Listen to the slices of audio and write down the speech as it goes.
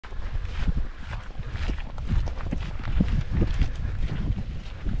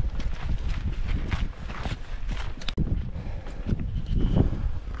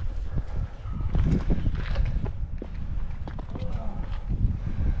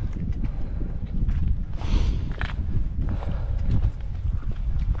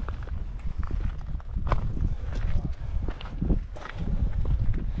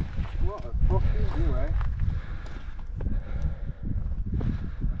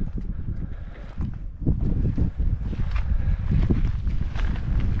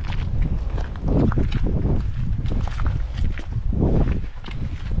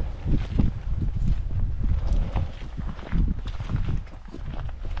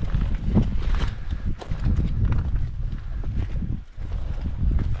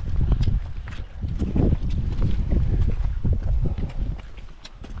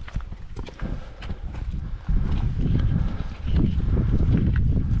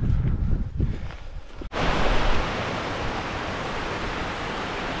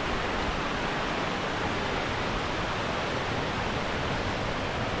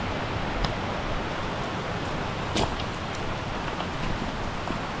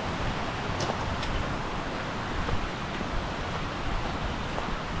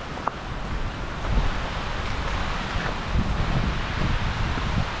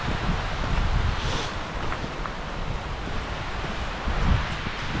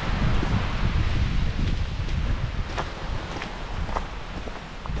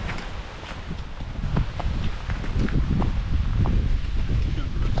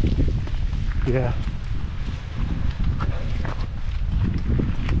Yeah.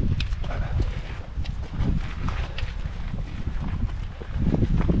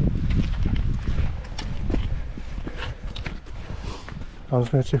 I'm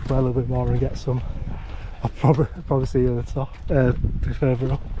just going to chip away a little bit more and get some. I'll probably see you at the top, a bit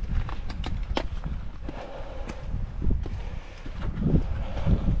further up.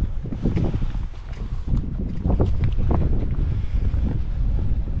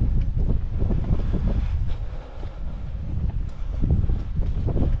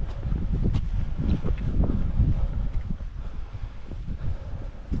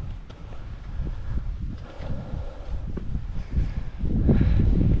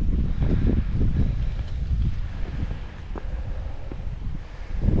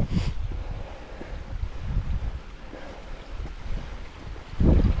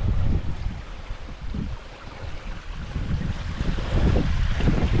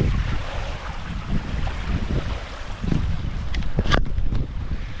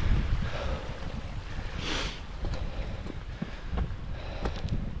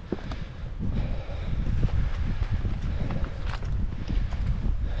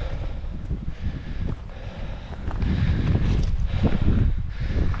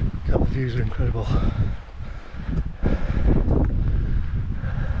 God, the views are incredible.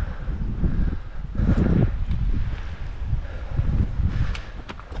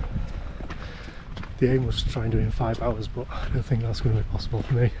 The aim was to try and do it in 5 hours, but I don't think that's going to be possible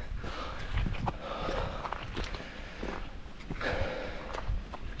for me.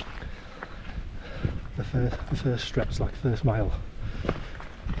 The first stretch, like first mile,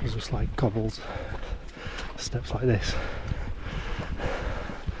 was just like cobbles, steps like this.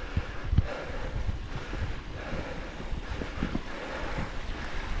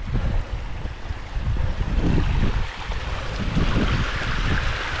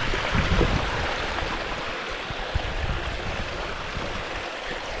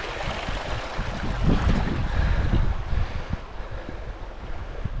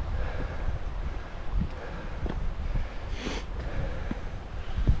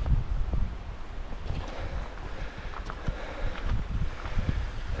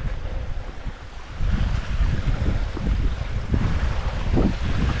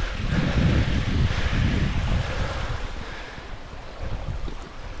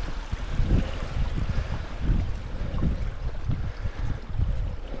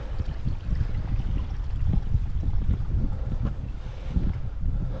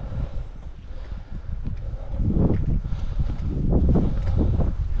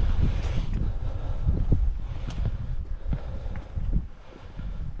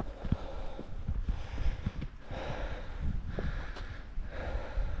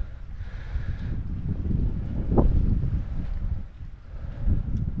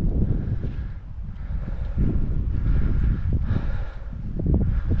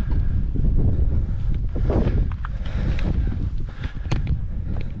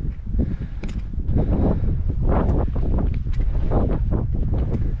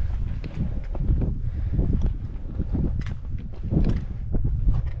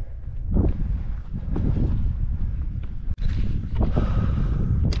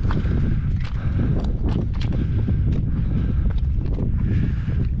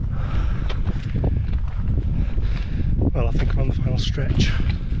 Stretch.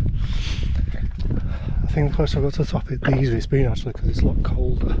 I think the closer I got to the top, the easier it's been actually, because it's a lot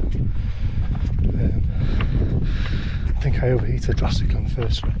colder. I think I overheated drastically on the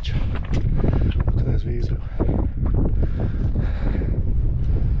first stretch. Look at those views though.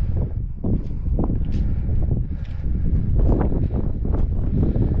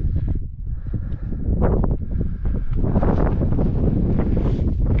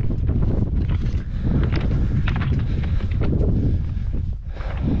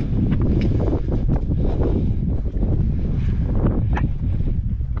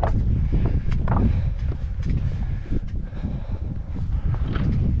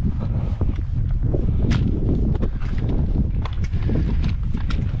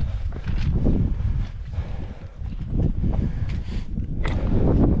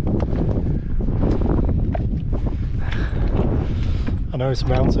 I know it's a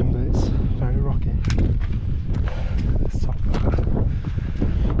mountain, but it's very rocky. This top.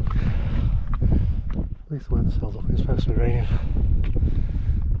 At least the weather's held up. It's supposed to be raining,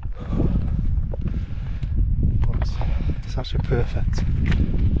 but it's actually perfect.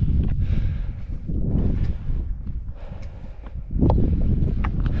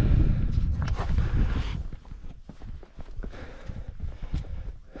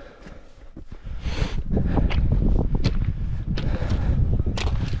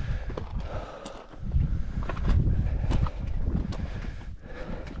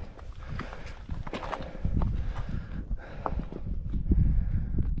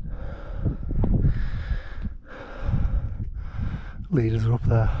 leaders are up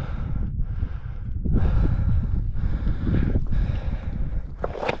there.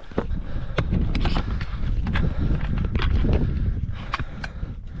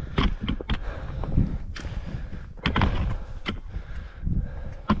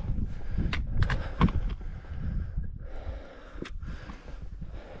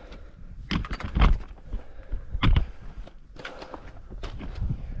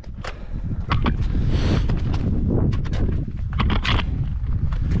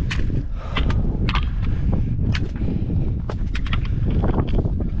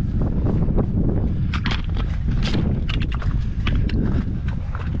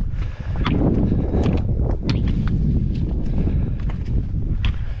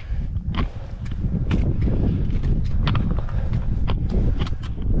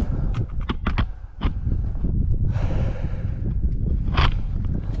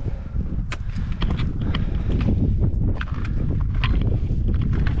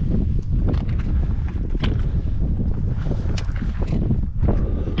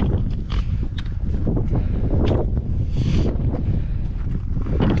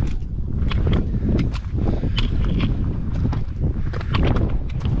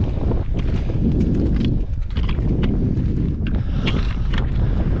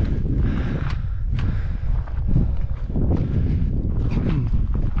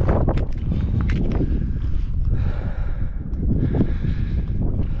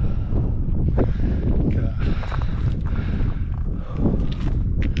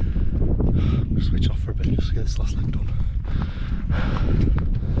 This last leg done.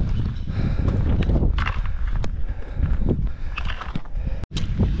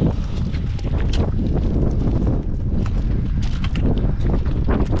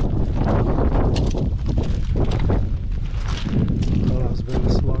 Oh, that was a bit of a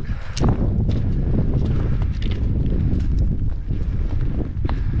slog.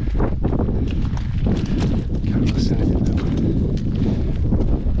 Can't really see anything now.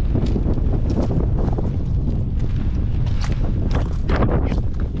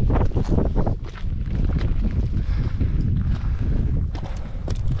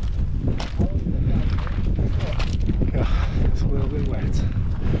 It's a little bit wet.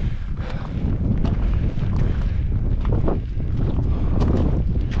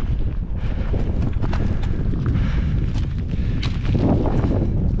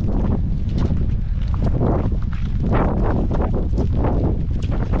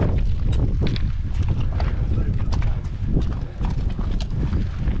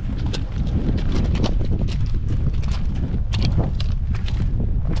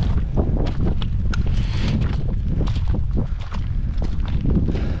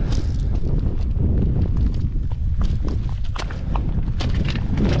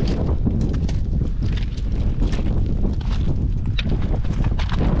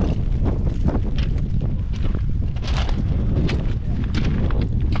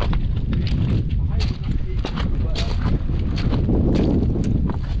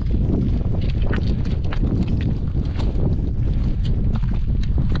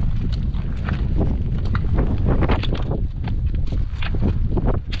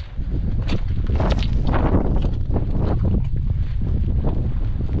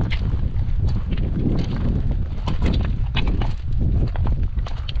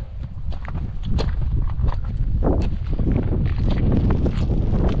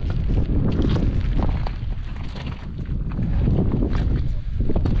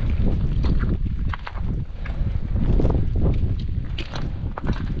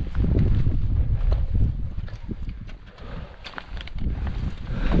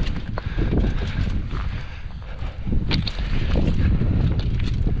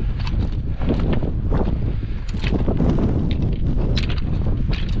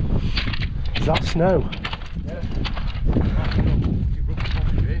 Is that snow?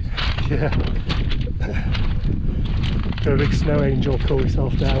 Yeah. Got a big snow angel, cool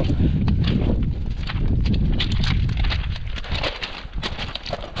yourself down.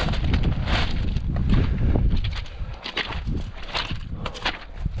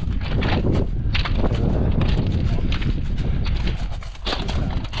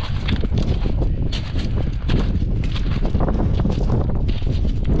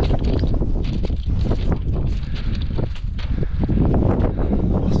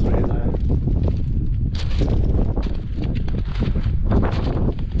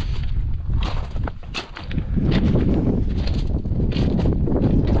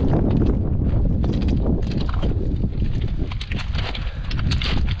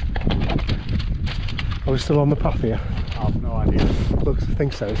 Are we still on the path here? I have no idea. Looks, I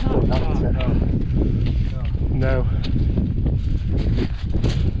think so. It's still that, isn't it? No. No.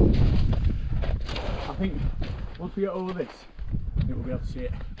 think once we get over this, I think we'll be able to see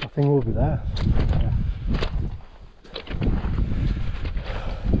it. I think we'll be there. Yeah.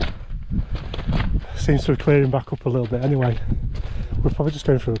 Seems to be clearing back up a little bit anyway. We're probably just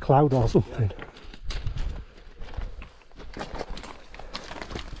going through a cloud or something.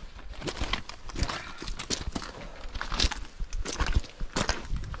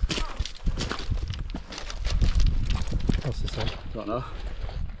 What's this one? Don't know.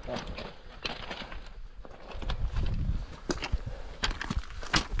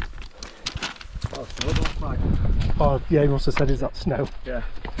 Oh, snowball flag. Oh yeah, he must have said is that snow. Yeah.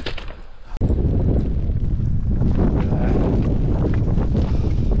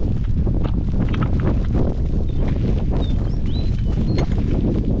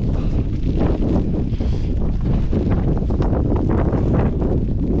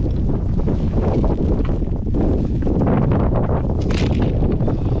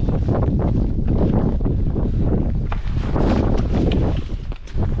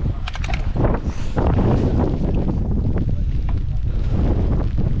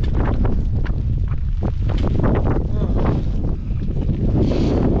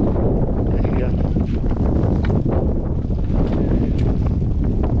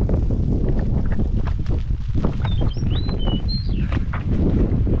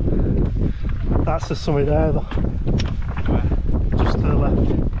 That's the summit there though. Just to the left.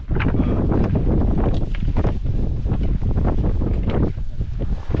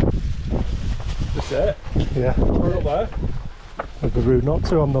 That's it? Yeah. We're up there. It'd be rude not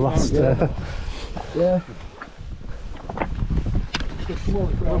to on the last Yeah.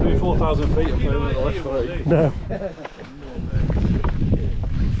 It'll be 4,000 feet up there on the left side. No.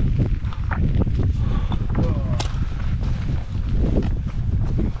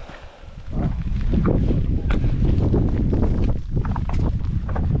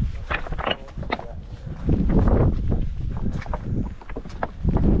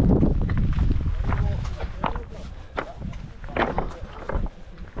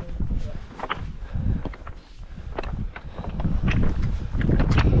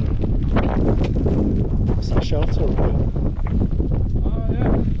 What's that shelter? Oh yeah.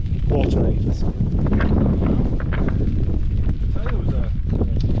 Water aid. Tell you there was a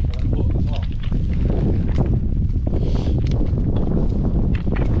boat at the top.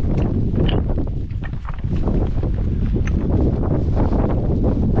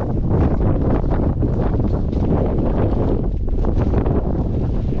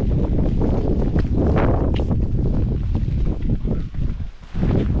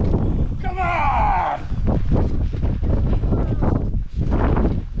 Come on!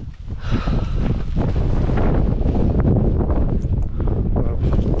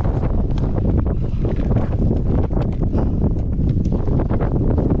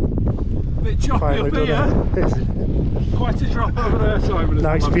 Bit choppy Finally up done here. it. Quite a drop over there, Simon.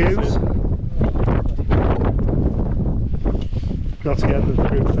 Nice views. Got to get the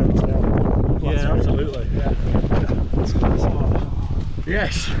group fence now. Yeah, absolutely. Yeah.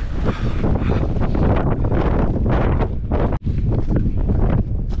 Yes.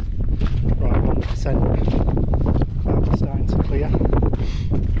 Right, I'm on the descent. Clouds are starting to clear.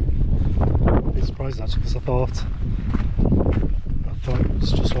 A bit surprised actually because I thought it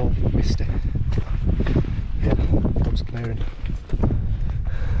was just all misty. Yeah, it was clearing.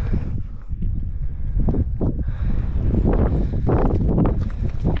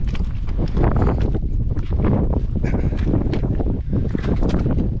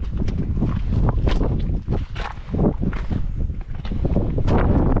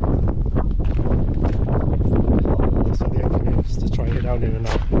 So the aim for me is to try and get down here in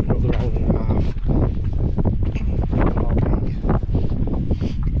another hour and a half.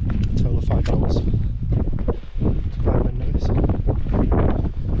 A total of 5 hours to climb Ben Nevis,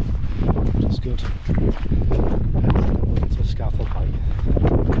 which is good. And then we'll get to a scaffold height.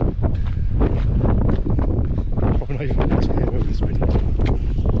 Probably not even able to hear over this wind.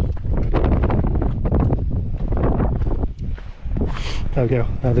 There we go,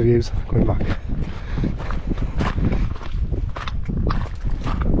 now the views coming back.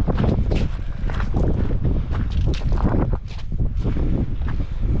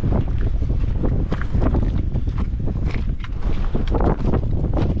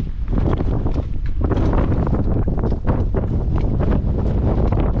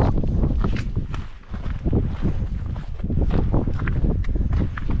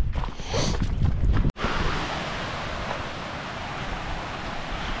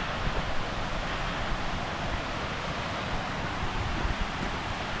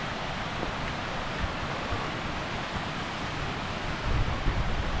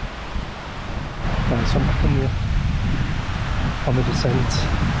 on the descent.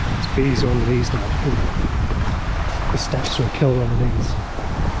 It's easier on the knees now. The steps are a killer on the knees.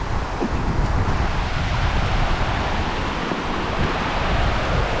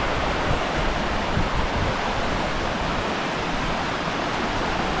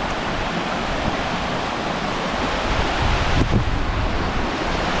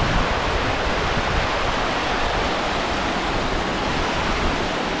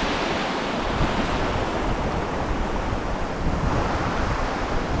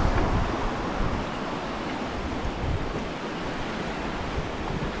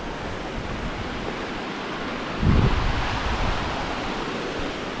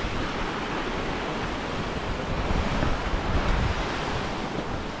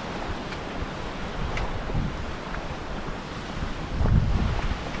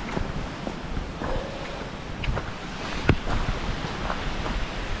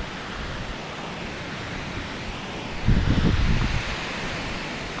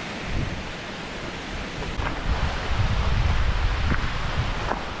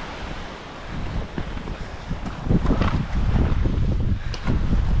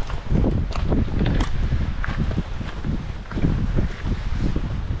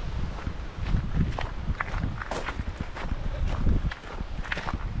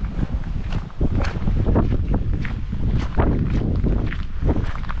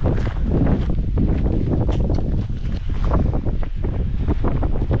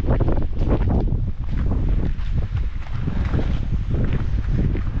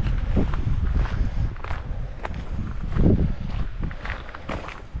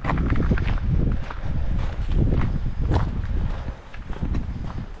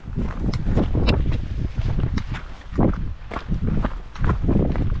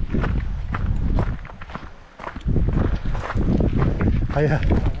 Hiya.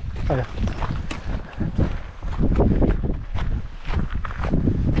 Hiya.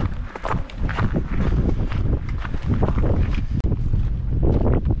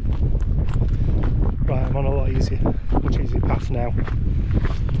 Right, I'm on a lot easier, much easier path now.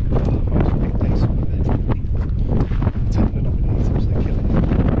 Tendon on my knees, absolutely killing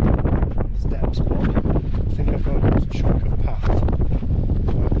steps, but I think I've got a good chunk of path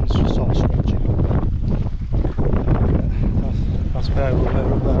where I can just start stretching. That's where we're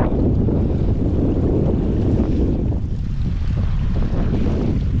up there.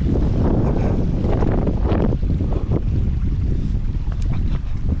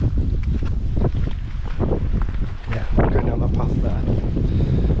 Yeah, I'm going down that path there.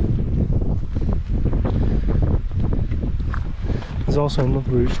 There's also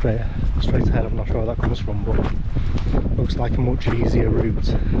another route straight ahead. I'm not sure where that comes from, but looks like a much easier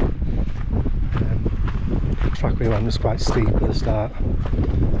route. The track we went was quite steep at the start.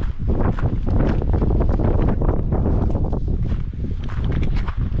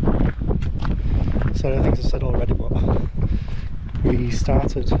 So I think I said already, but we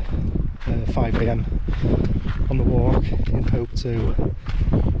started 5 AM on the walk in hope to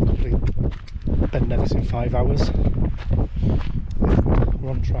complete Ben Nevis in 5 hours.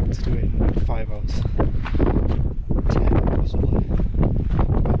 We're on track to do it in 5 hours, 10 possibly.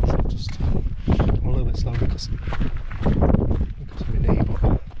 But just I'm a little bit slow because of my knee, but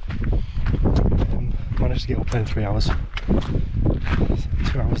managed to get up there in 3 hours. So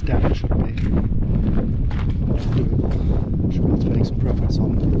 2 hours down should be doable. Should be able to make some progress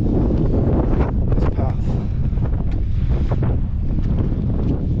on this path.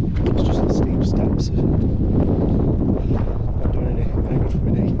 It's just the steep steps. Not doing any good for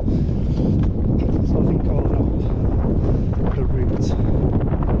my knee. So I think calling up the route.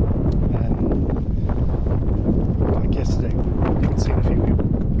 Like yesterday, we could see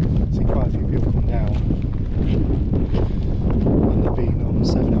quite a few people come down, and they've been on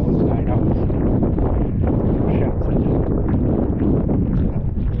 7 hours, 9 hours, shattered.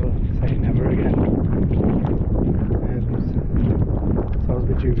 Say never again. So I was a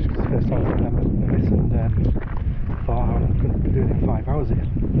bit dubious because the first time I remember this, and thought I couldn't be doing it in 5 hours here.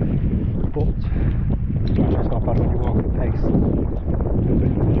 But it's not bad when you walk at pace. A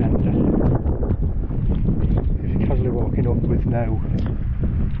bit of an agenda. If you're casually walking up with no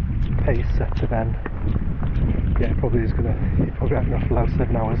pace setter, then yeah, probably have enough for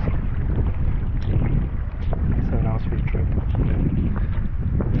 7 hours. 7 hours for your trip.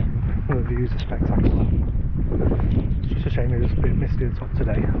 The views are spectacular. It's just a shame it was a bit misty at the top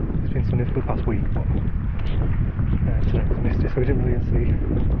today. It's been sunny for the past week, but today was misty, so we didn't really see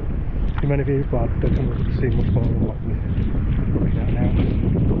too many views, but I don't think we'll see much more than what we're looking at now.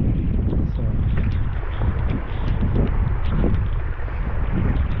 So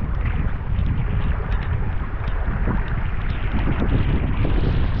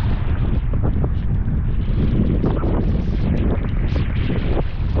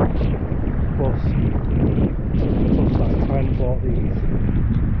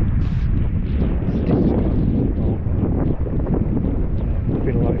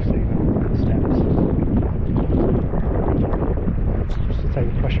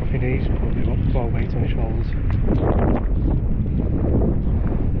waterfalls.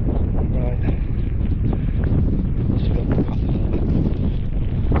 Right. Just go the path a little bit.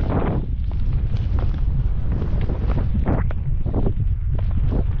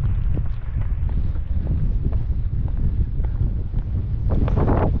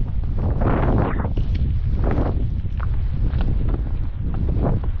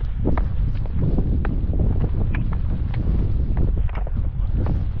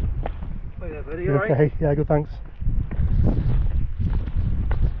 You okay? alright? Yeah, good, thanks.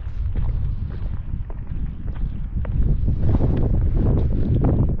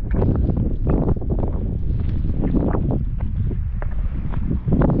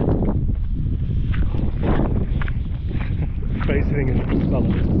 Crazy thing is, well,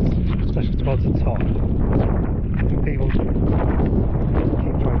 especially towards the top, I think people keep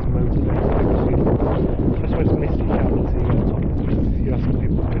trying to motivate people, especially when it's misty, you can't really see where the top is. You're asking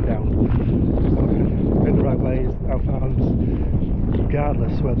people coming down, going the right way is out arms,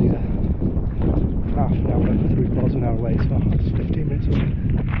 regardless whether you're half an hour, 3/4 of an hour away, so it's 15 minutes away.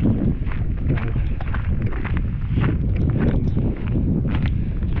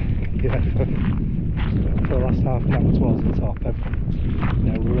 Yeah, for the last half an hour towards the top, we're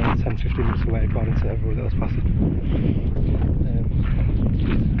around 10-15 minutes away according to everyone that was passing.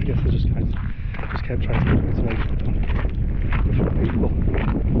 I guess I just kept trying to get motivation from different people.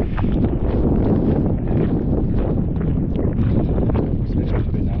 Switch off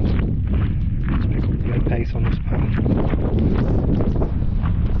a bit now, just pick up the pace on this path.